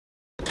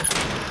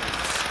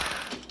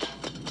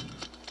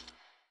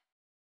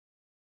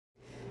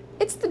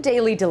It's the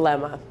daily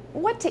dilemma.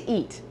 What to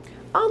eat?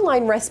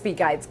 Online recipe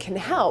guides can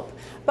help,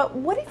 but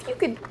what if you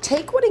could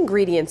take what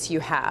ingredients you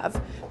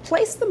have,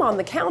 place them on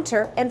the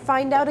counter, and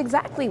find out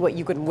exactly what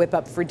you can whip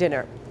up for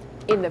dinner?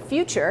 In the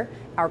future,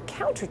 our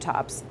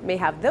countertops may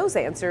have those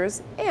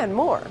answers and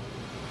more.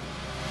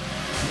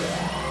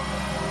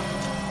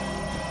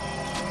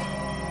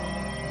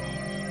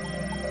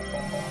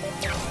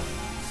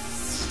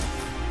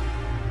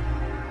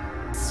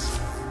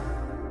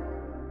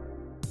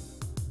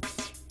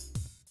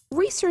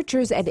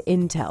 Researchers at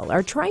Intel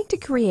are trying to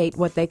create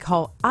what they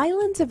call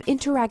islands of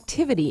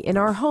interactivity in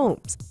our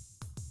homes.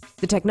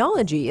 The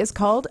technology is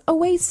called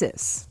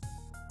Oasis.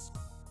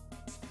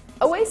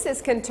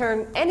 Oasis can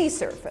turn any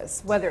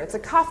surface, whether it's a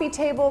coffee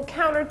table,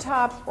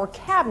 countertop, or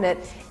cabinet,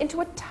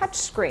 into a touch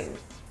screen.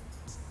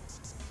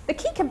 The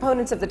key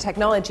components of the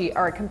technology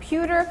are a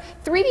computer,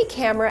 3D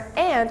camera,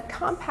 and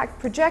compact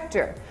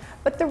projector.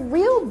 But the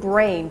real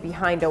brain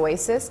behind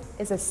Oasis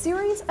is a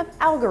series of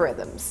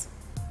algorithms.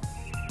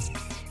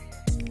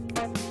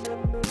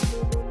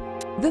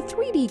 The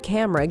 3D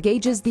camera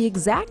gauges the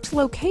exact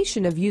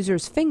location of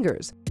users'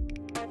 fingers,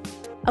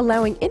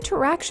 allowing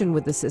interaction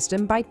with the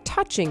system by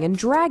touching and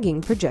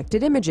dragging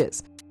projected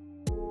images.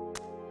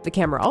 The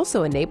camera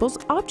also enables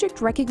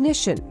object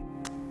recognition.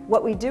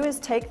 What we do is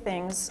take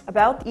things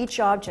about each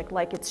object,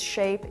 like its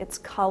shape, its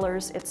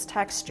colors, its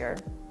texture,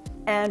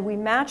 and we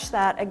match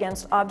that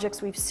against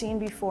objects we've seen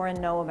before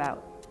and know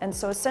about. And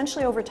so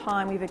essentially over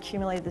time we've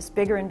accumulated this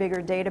bigger and bigger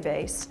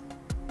database.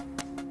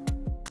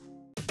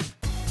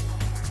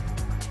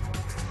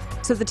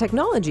 So the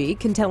technology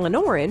can tell an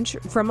orange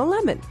from a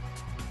lemon.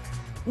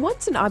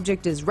 Once an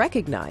object is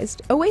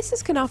recognized,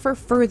 Oasis can offer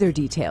further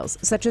details,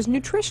 such as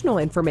nutritional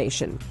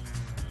information.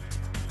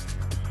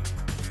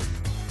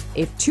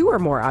 If two or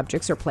more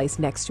objects are placed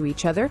next to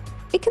each other,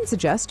 it can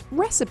suggest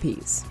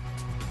recipes.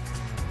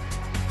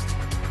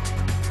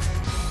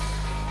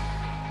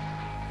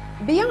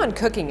 Beyond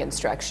cooking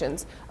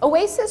instructions,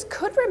 Oasis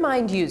could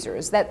remind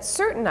users that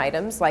certain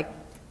items, like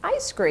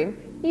ice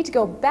cream, need to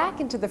go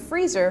back into the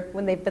freezer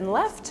when they've been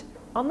left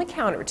on the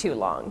counter too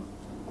long.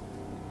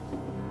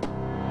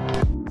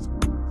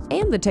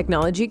 And the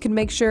technology can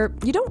make sure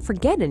you don't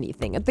forget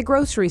anything at the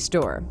grocery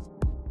store.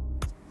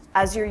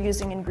 As you're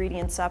using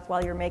ingredients up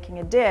while you're making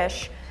a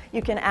dish,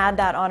 you can add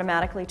that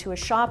automatically to a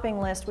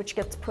shopping list, which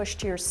gets pushed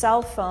to your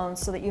cell phone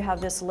so that you have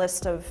this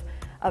list of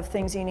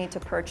things you need to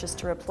purchase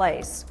to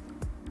replace.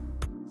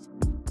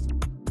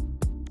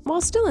 While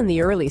still in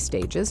the early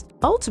stages,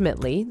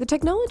 ultimately, the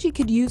technology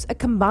could use a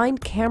combined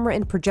camera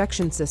and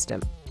projection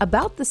system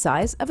about the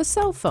size of a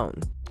cell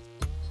phone.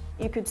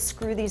 You could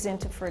screw these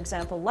into, for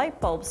example, light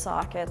bulb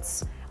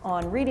sockets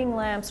on reading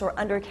lamps or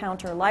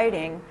under-counter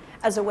lighting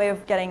as a way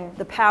of getting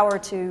the power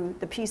to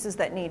the pieces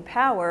that need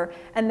power,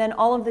 and then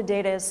all of the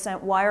data is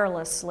sent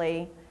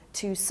wirelessly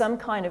to some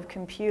kind of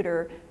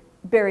computer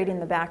buried in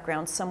the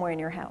background somewhere in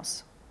your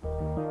house.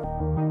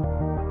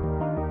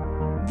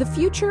 The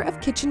future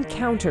of kitchen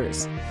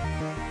counters.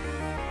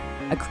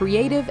 A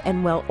creative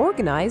and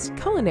well-organized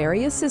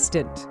culinary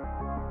assistant.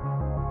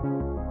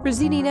 For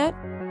ZDNet,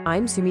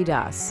 I'm Sumi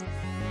Das.